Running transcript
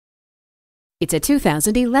It's a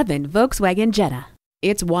 2011 Volkswagen Jetta.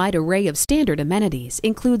 Its wide array of standard amenities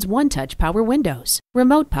includes one-touch power windows,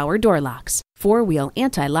 remote power door locks, four-wheel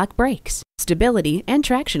anti-lock brakes, stability and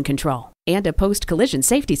traction control, and a post-collision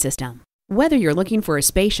safety system. Whether you're looking for a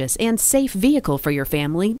spacious and safe vehicle for your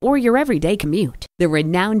family or your everyday commute, the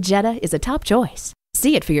renowned Jetta is a top choice.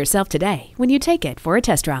 See it for yourself today when you take it for a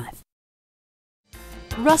test drive.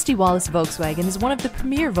 Rusty Wallis Volkswagen is one of the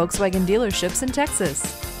premier Volkswagen dealerships in Texas.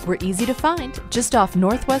 We're easy to find just off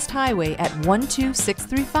Northwest Highway at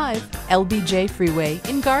 12635 LBJ Freeway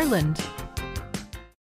in Garland.